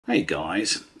Hey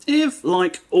guys, if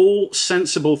like all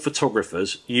sensible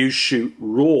photographers you shoot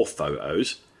raw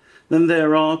photos, then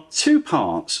there are two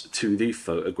parts to the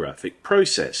photographic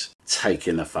process: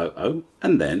 taking a photo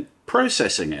and then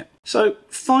processing it. So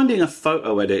finding a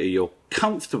photo editor you're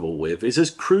comfortable with is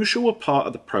as crucial a part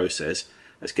of the process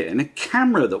as getting a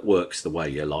camera that works the way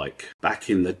you like. Back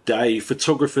in the day,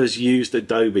 photographers used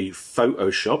Adobe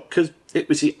Photoshop because it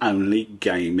was the only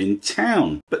game in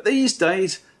town. But these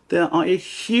days, there are a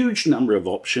huge number of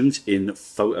options in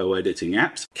photo editing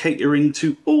apps catering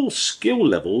to all skill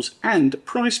levels and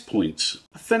price points.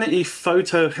 Affinity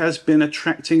Photo has been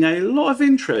attracting a lot of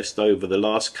interest over the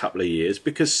last couple of years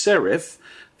because Serif,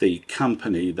 the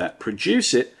company that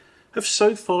produce it, have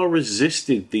so far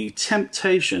resisted the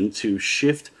temptation to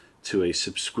shift to a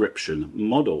subscription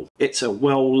model. It's a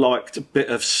well-liked bit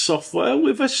of software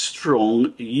with a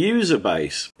strong user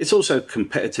base. It's also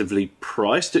competitively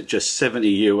priced at just 70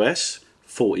 US,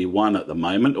 41 at the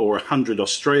moment, or 100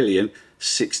 Australian,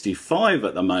 65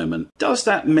 at the moment. Does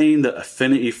that mean that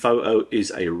Affinity Photo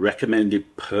is a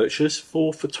recommended purchase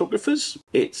for photographers?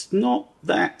 It's not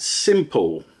that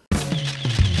simple.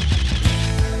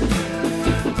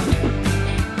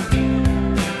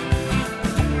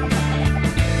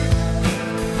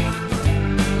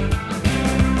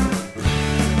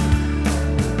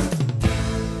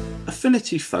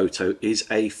 Affinity Photo is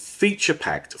a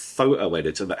feature-packed photo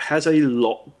editor that has a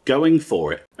lot going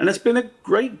for it, and there's been a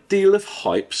great deal of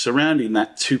hype surrounding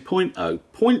that 2.0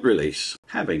 point release.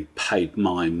 Having paid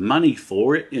my money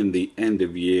for it in the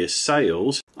end-of-year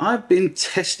sales, I've been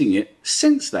testing it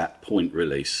since that point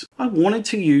release. I wanted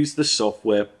to use the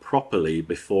software properly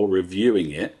before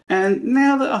reviewing it, and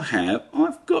now that I have,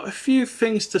 I've got a few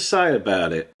things to say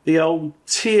about it. The old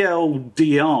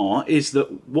TLDR is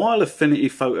that while Affinity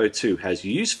Photo 2 has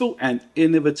useful and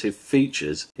innovative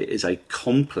features, it is a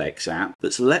complex app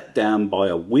that's let down by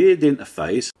a weird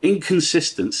interface,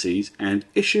 inconsistencies, and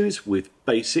issues with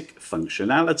basic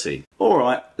functionality.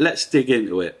 Alright, let's dig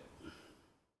into it.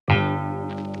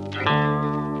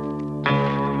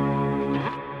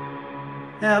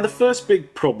 Now, the first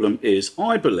big problem is,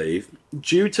 I believe,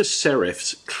 due to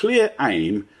Serif's clear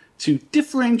aim to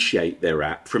differentiate their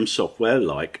app from software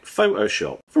like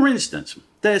Photoshop. For instance,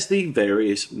 there's the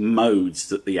various modes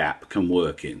that the app can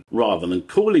work in. Rather than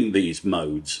calling these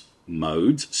modes,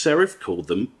 Serif called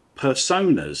them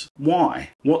personas. Why?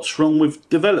 What's wrong with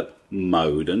develop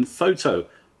mode and photo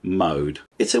mode?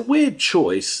 It's a weird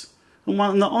choice, and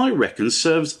one that I reckon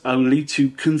serves only to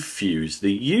confuse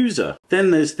the user. Then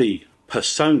there's the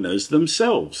personas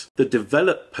themselves. The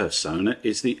develop persona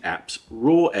is the app's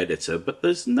raw editor, but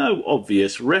there's no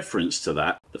obvious reference to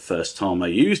that. The first time I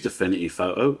used Affinity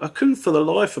Photo, I couldn't for the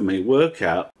life of me work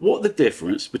out what the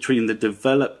difference between the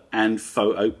develop and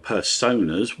photo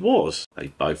personas was. They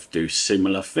both do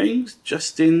similar things,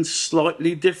 just in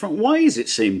slightly different ways, it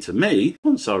seemed to me.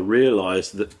 Once I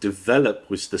realised that develop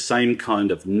was the same kind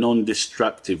of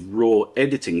non-destructive raw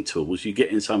editing tools you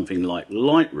get in something like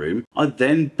Lightroom, I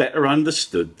then better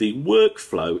understood the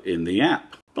workflow in the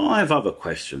app. But I have other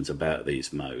questions about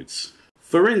these modes.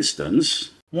 For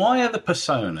instance, why are the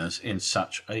personas in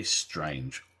such a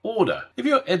strange order? If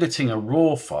you're editing a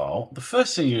raw file, the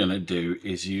first thing you're going to do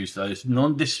is use those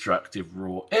non-destructive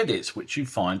raw edits which you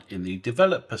find in the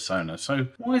develop persona. So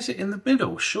why is it in the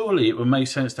middle? Surely it would make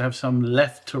sense to have some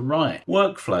left to right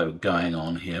workflow going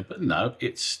on here, but no,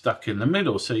 it's stuck in the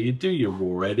middle. So you do your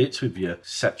raw edits with your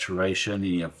saturation and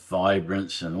your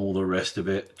vibrance and all the rest of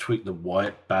it, tweak the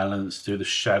white balance, do the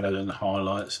shadow and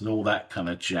highlights and all that kind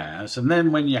of jazz, and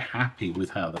then when you're happy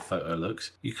with how the photo looks,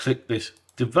 you click this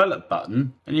develop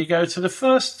button and you go to the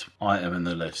first item in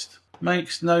the list.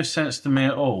 Makes no sense to me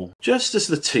at all. Just as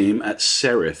the team at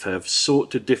Serif have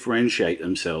sought to differentiate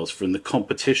themselves from the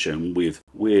competition with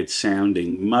weird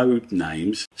sounding mode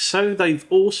names, so they've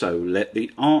also let the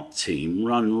art team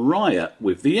run riot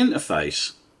with the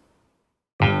interface.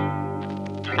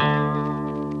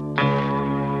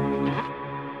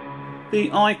 The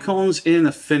icons in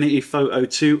Affinity Photo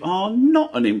 2 are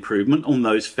not an improvement on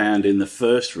those found in the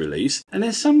first release, and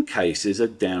in some cases are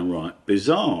downright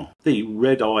bizarre. The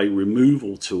red eye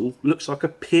removal tool looks like a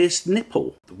pierced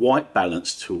nipple. The white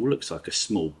balance tool looks like a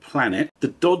small planet. The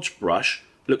dodge brush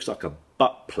looks like a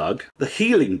butt plug. The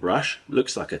healing brush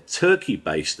looks like a turkey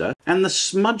baster, and the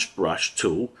smudge brush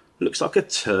tool looks like a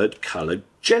turd coloured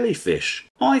jellyfish.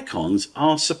 Icons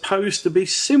are supposed to be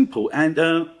simple and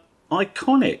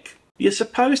iconic. You're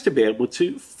supposed to be able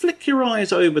to flick your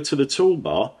eyes over to the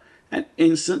toolbar and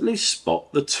instantly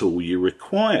spot the tool you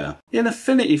require. In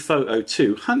Affinity Photo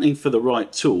 2, hunting for the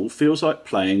right tool feels like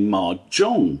playing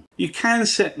Mahjong. You can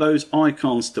set those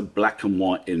icons to black and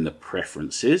white in the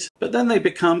preferences, but then they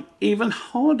become even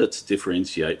harder to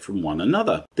differentiate from one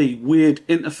another. The weird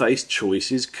interface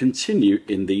choices continue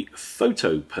in the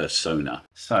photo persona.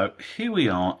 So here we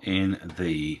are in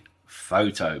the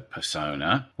photo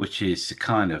persona, which is the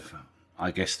kind of,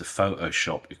 I guess, the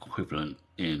Photoshop equivalent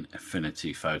in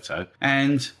Affinity Photo,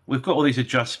 and we've got all these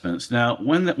adjustments. Now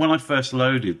when I first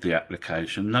loaded the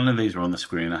application, none of these were on the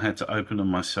screen. I had to open them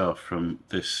myself from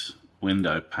this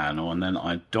window panel, and then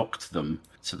I docked them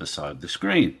to the side of the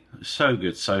screen. So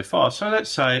good so far. So let's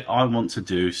say I want to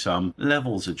do some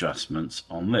levels adjustments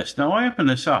on this. Now I open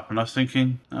this up and I was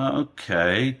thinking,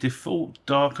 okay, default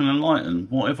darken and lighten.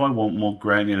 What if I want more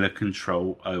granular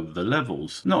control over the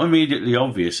levels? Not immediately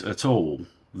obvious at all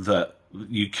that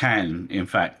you can in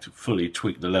fact fully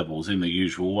tweak the levels in the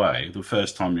usual way the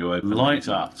first time you open light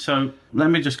up. So let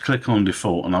me just click on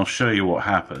default and I'll show you what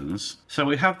happens. So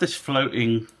we have this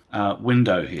floating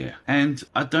window here, and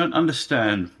I don't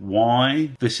understand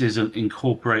why this isn't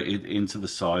incorporated into the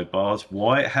sidebars,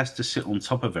 why it has to sit on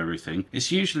top of everything.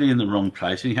 It's usually in the wrong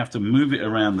place and you have to move it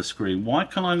around the screen. Why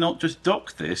can I not just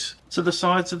dock this to the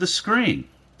sides of the screen?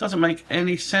 Doesn't make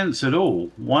any sense at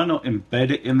all. Why not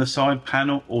embed it in the side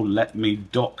panel or let me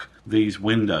dock these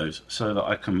windows so that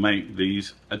I can make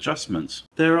these adjustments?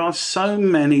 There are so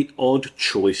many odd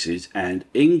choices and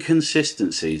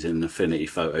inconsistencies in Affinity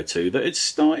Photo 2 that it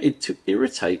started to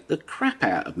irritate the crap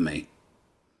out of me.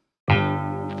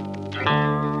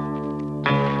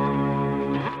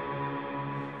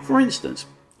 For instance,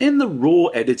 in the raw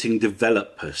editing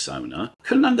develop persona, I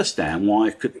couldn't understand why I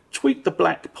could tweak the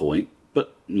black point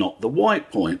but not the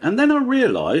white point, and then I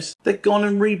realised they'd gone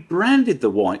and rebranded the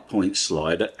white point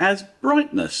slider as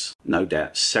brightness. No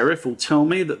doubt Serif will tell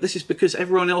me that this is because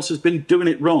everyone else has been doing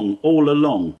it wrong all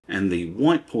along, and the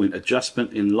white point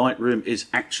adjustment in Lightroom is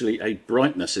actually a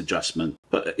brightness adjustment.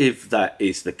 But if that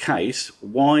is the case,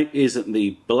 why isn't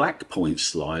the black point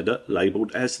slider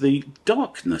labelled as the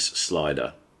darkness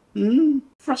slider?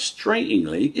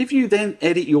 Frustratingly, if you then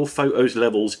edit your photos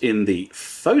levels in the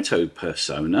photo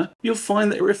persona, you'll find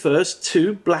that it refers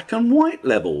to black and white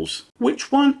levels.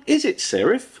 Which one is it,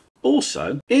 Serif?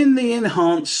 Also, in the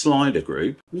enhanced slider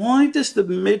group, why does the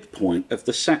midpoint of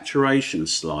the saturation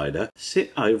slider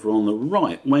sit over on the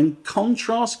right when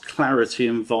contrast, clarity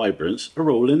and vibrance are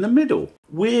all in the middle?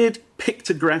 Weird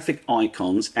pictographic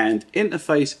icons and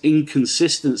interface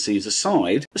inconsistencies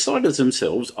aside, the sliders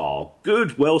themselves are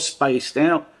good, well spaced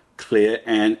out, clear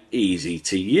and easy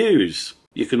to use.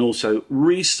 You can also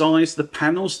resize the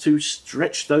panels to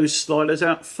stretch those sliders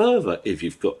out further if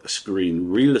you've got the screen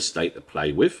real estate to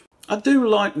play with. I do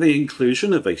like the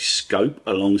inclusion of a scope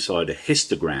alongside a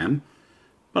histogram,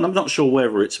 but I'm not sure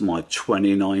whether it's my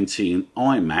 2019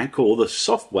 iMac or the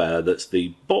software that's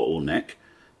the bottleneck,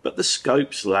 but the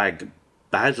scopes lag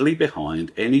badly behind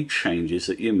any changes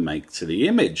that you make to the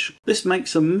image. This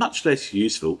makes them much less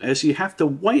useful as you have to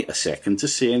wait a second to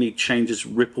see any changes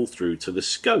ripple through to the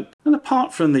scope. And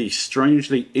apart from the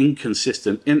strangely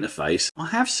inconsistent interface, I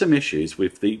have some issues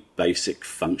with the basic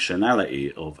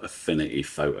functionality of Affinity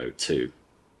Photo 2.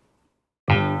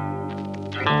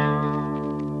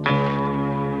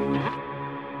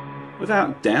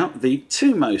 Without doubt, the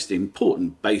two most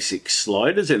important basic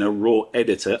sliders in a RAW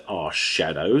editor are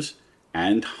shadows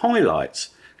and highlights,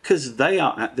 because they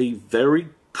are at the very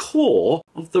core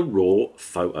of the raw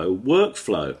photo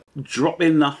workflow.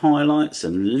 Dropping the highlights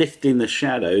and lifting the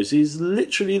shadows is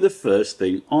literally the first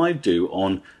thing I do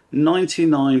on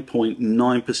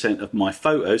 99.9% of my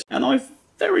photos, and I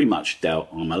very much doubt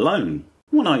I'm alone.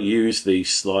 When I use these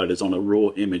sliders on a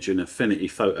raw image in Affinity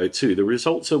Photo 2, the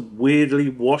results are weirdly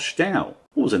washed out.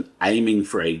 I wasn't aiming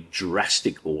for a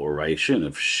drastic alteration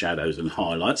of shadows and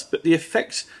highlights, but the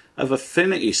effects of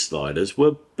Affinity sliders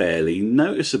were barely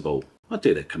noticeable. I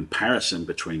did a comparison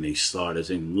between these sliders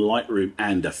in Lightroom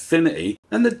and Affinity,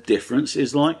 and the difference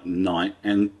is like night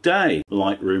and day.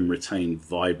 Lightroom retained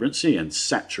vibrancy and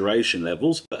saturation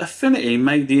levels, but Affinity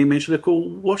made the image look all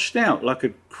washed out, like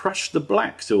I'd crushed the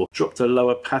blacks or dropped a low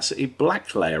opacity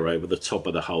black layer over the top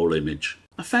of the whole image.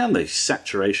 I found the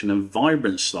saturation and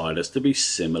vibrance sliders to be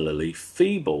similarly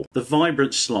feeble. The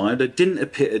vibrance slider didn't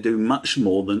appear to do much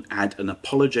more than add an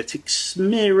apologetic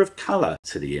smear of colour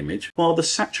to the image, while the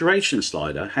saturation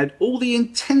slider had all the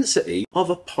intensity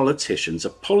of a politician's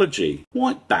apology.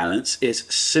 White balance is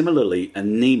similarly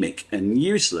anemic and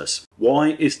useless. Why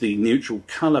is the neutral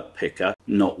colour picker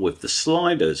not with the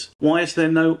sliders? Why is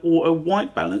there no auto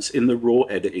white balance in the raw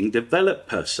editing develop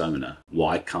persona?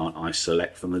 Why can't I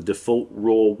select from the default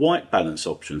raw white balance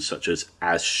options such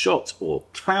as shot or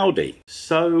cloudy?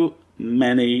 So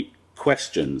many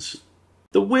questions.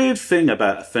 The weird thing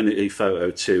about Affinity Photo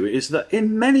 2 is that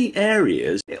in many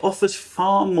areas it offers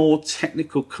far more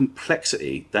technical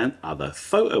complexity than other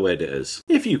photo editors.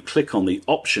 If you click on the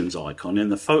options icon in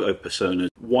the photo persona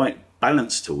white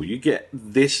balance tool, you get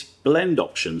this blend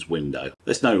options window.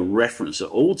 There's no reference at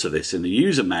all to this in the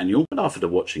user manual, but after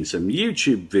watching some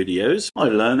YouTube videos, I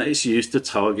learned that it's used to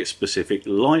target specific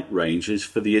light ranges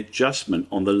for the adjustment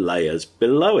on the layers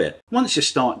below it. Once you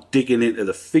start digging into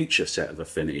the feature set of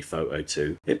Affinity Photo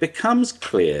 2, it becomes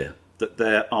clear that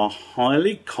there are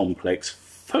highly complex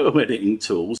photo editing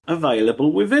tools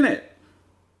available within it.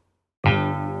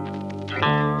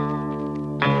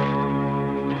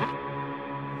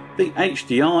 The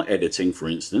HDR editing, for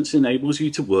instance, enables you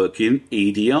to work in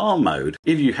EDR mode.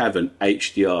 If you have an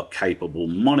HDR capable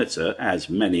monitor, as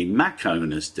many Mac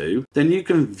owners do, then you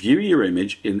can view your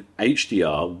image in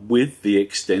HDR with the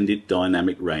extended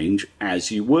dynamic range as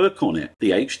you work on it.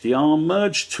 The HDR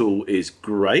merge tool is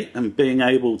great, and being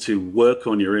able to work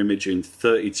on your image in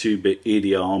 32-bit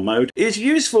EDR mode is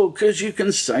useful because you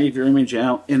can save your image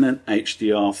out in an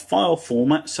HDR file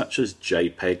format such as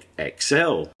JPEG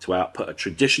XL. To output a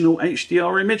traditional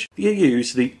HDR image, you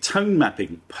use the tone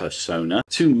mapping persona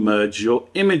to merge your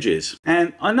images.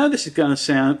 And I know this is going to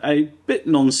sound a bit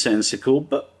nonsensical,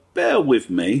 but bear with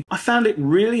me. I found it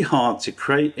really hard to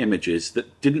create images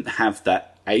that didn't have that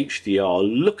HDR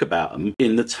look about them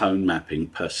in the tone mapping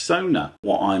persona.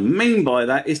 What I mean by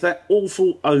that is that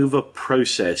awful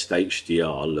over-processed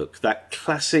HDR look, that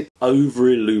classic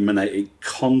over-illuminated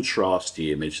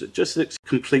contrasty image that just looks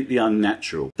completely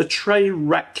unnatural. The Trey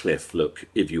Ratcliffe look,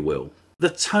 if you will. The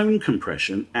tone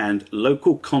compression and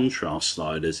local contrast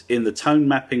sliders in the tone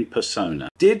mapping persona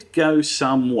did go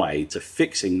some way to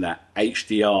fixing that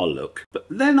HDR look, but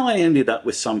then I ended up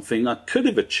with something I could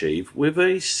have achieved with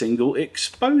a single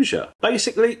exposure.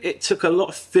 Basically, it took a lot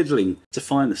of fiddling to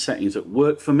find the settings that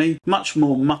work for me, much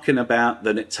more mucking about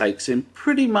than it takes in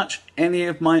pretty much any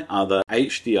of my other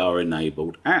HDR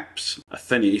enabled apps.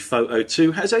 Affinity Photo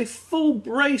 2 has a full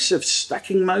brace of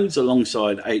stacking modes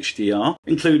alongside HDR,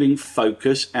 including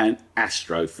focus and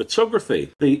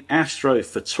astrophotography. The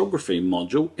astrophotography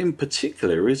module in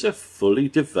particular is a fully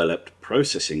developed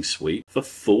processing suite for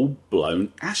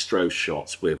full-blown astro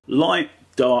shots with light,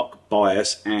 dark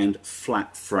bias and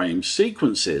flat frame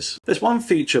sequences. There's one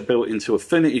feature built into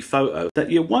Affinity Photo that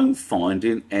you won't find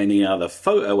in any other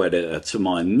photo editor to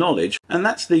my knowledge, and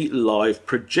that's the live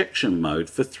projection mode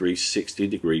for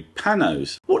 360-degree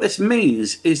panos. What this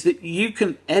means is that you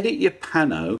can edit your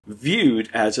pano viewed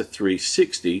as a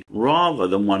 360 rather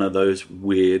than one of those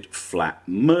weird flat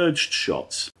merged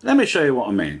shots. Let me show you what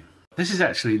I mean. This is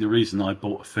actually the reason I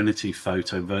bought Affinity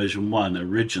Photo version 1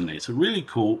 originally. It's a really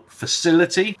cool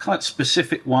facility, quite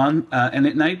specific one, and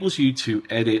it enables you to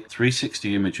edit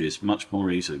 360 images much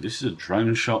more easily. This is a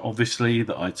drone shot, obviously,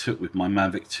 that I took with my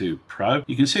Mavic 2 Pro.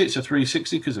 You can see it's a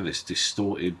 360 because of this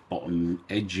distorted bottom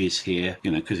edges here,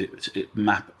 you know, because it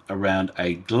maps around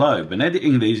a globe, and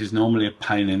editing these is normally a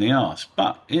pain in the ass,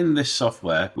 but in this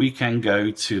software we can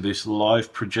go to this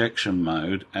live projection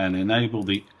mode and enable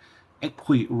the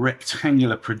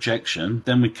equi-rectangular projection.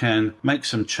 Then we can make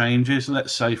some changes.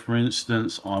 Let's say, for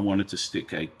instance, I wanted to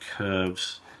stick a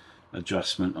curves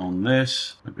adjustment on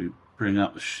this. Maybe bring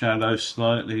up the shadow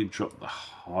slightly, drop the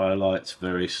highlights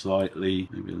very slightly,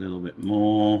 maybe a little bit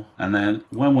more. And then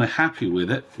when we're happy with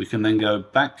it, we can then go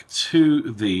back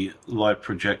to the live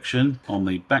projection on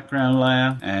the background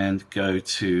layer and go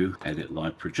to edit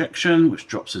live projection, which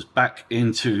drops us back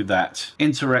into that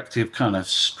interactive kind of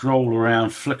stroll around,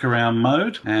 flick around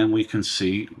mode. And we can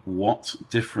see what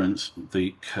difference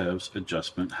the curves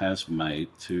adjustment has made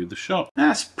to the shot.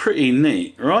 That's pretty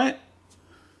neat, right?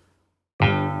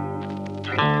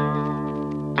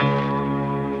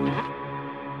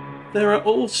 There are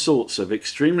all sorts of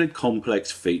extremely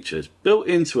complex features built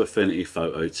into Affinity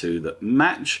Photo 2 that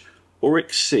match or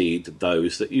exceed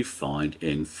those that you find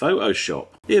in Photoshop.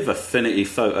 If Affinity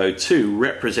Photo 2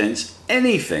 represents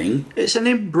anything, it's an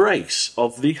embrace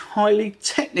of the highly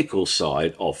technical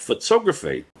side of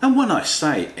photography. And when I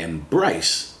say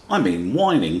embrace, I mean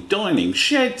whining, dining,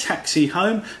 shared taxi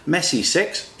home, messy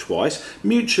sex, twice,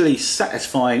 mutually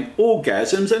satisfying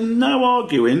orgasms and no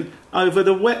arguing over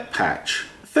the wet patch.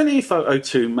 Affinity Photo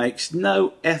 2 makes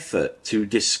no effort to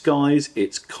disguise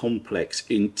its complex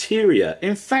interior.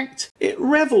 In fact, it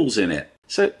revels in it.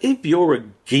 So if you're a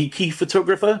geeky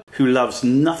photographer who loves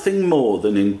nothing more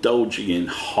than indulging in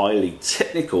highly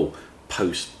technical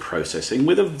post-processing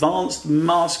with advanced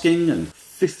masking and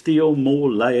 50 or more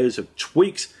layers of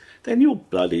tweaks, then you'll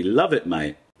bloody love it,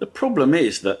 mate. The problem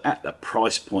is that at the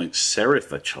price point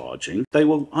Serif are charging, they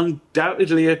will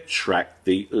undoubtedly attract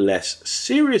the less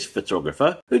serious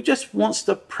photographer who just wants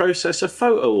to process a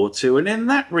photo or two, and in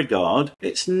that regard,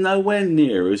 it's nowhere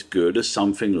near as good as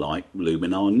something like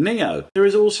Luminar Neo. There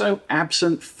is also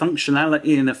absent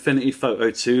functionality in Affinity Photo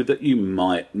 2 that you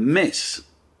might miss.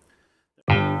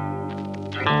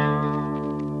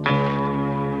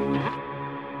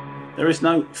 There is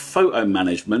no photo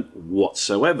management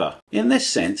whatsoever. In this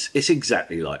sense, it's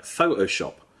exactly like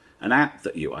Photoshop, an app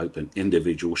that you open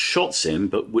individual shots in,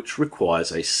 but which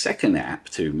requires a second app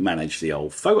to manage the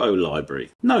old photo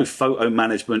library. No photo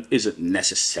management isn't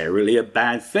necessarily a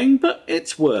bad thing, but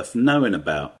it's worth knowing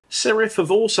about. Serif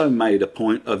have also made a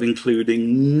point of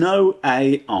including no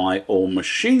AI or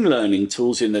machine learning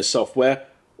tools in their software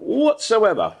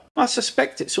whatsoever. I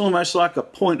suspect it's almost like a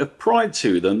point of pride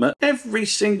to them that every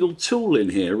single tool in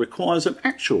here requires an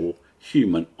actual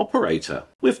human operator.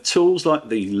 With tools like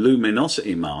the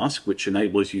luminosity mask, which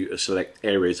enables you to select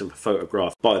areas of a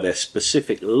photograph by their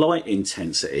specific light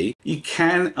intensity, you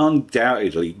can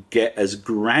undoubtedly get as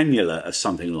granular as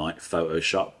something like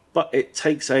Photoshop, but it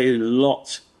takes a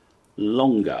lot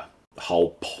longer. The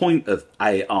whole point of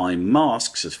AI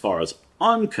masks, as far as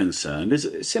I'm concerned, is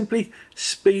that it simply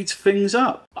speeds things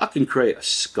up. I can create a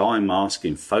sky mask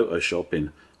in Photoshop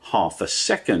in half a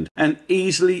second and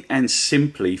easily and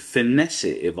simply finesse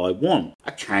it if I want.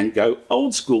 I can go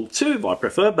old school too if I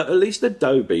prefer, but at least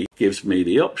Adobe gives me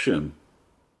the option.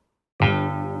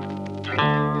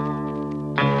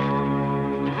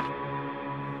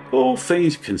 All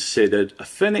things considered,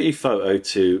 Affinity Photo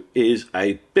 2 is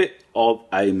a bit of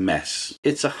a mess.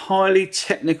 It's a highly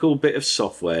technical bit of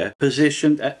software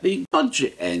positioned at the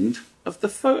budget end of the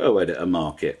photo editor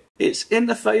market. Its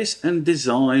interface and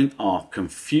design are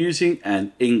confusing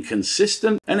and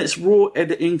inconsistent, and its raw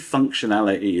editing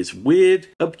functionality is weird,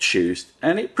 obtuse,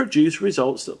 and it produced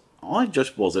results that I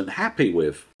just wasn't happy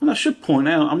with. And I should point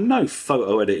out, I'm no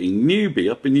photo editing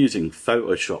newbie. I've been using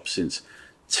Photoshop since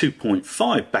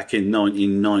 2.5 back in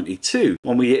 1992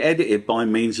 when we edited by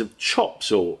means of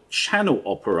chops or channel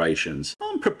operations.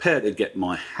 I'm prepared to get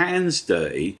my hands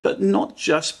dirty, but not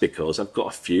just because I've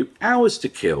got a few hours to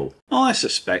kill. I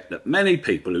suspect that many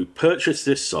people who purchase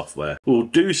this software will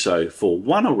do so for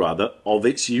one or other of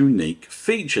its unique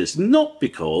features, not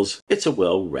because it's a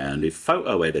well-rounded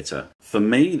photo editor. For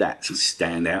me, that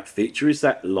standout feature is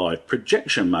that live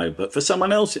projection mode, but for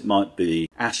someone else it might be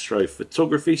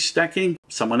astrophotography stacking.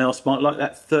 Someone else might like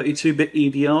that 32-bit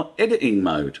EDR editing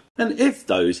mode. And if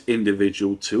those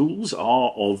individual tools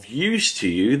are of use to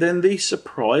you, then the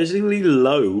surprisingly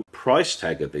low price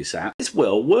tag of this app is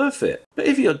well worth it. But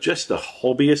if you're just a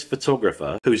hobbyist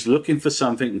photographer who's looking for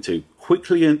something to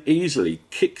quickly and easily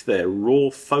kick their raw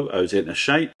photos into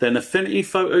shape, then Affinity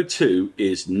Photo 2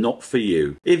 is not for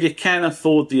you. If you can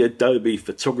afford the Adobe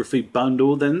Photography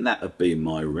Bundle, then that would be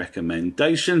my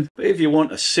recommendation. But if you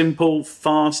want a simple,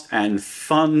 fast and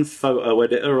fun photo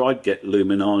editor, I'd get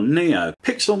Luminar Neo.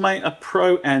 Pixelmator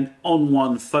Pro and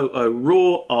On1 Photo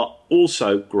Raw are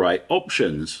also great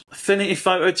options. Affinity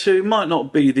Photo 2 might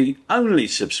not be the only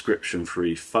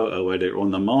subscription-free photo editor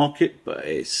on the market, but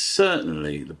it's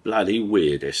certainly the bloody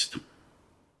weirdest.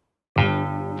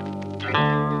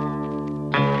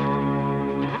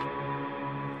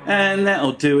 And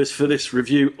that'll do us for this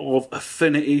review of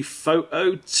Affinity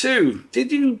Photo 2.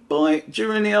 Did you buy it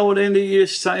during the old end of year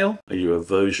sale? Are you a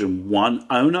version 1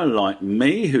 owner like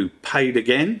me who paid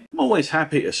again? I'm always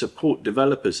happy to support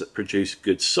developers that produce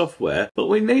good software, but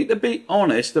we need to be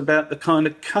honest about the kind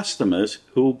of customers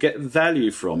who will get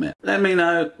value from it. Let me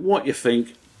know what you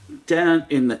think down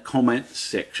in the comments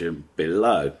section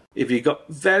below. If you got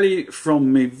value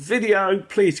from my video,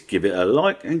 please give it a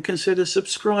like and consider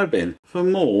subscribing for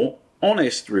more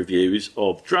honest reviews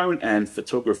of drone and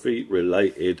photography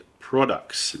related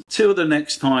products. Till the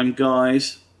next time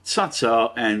guys,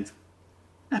 ta-ta and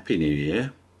Happy New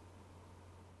Year.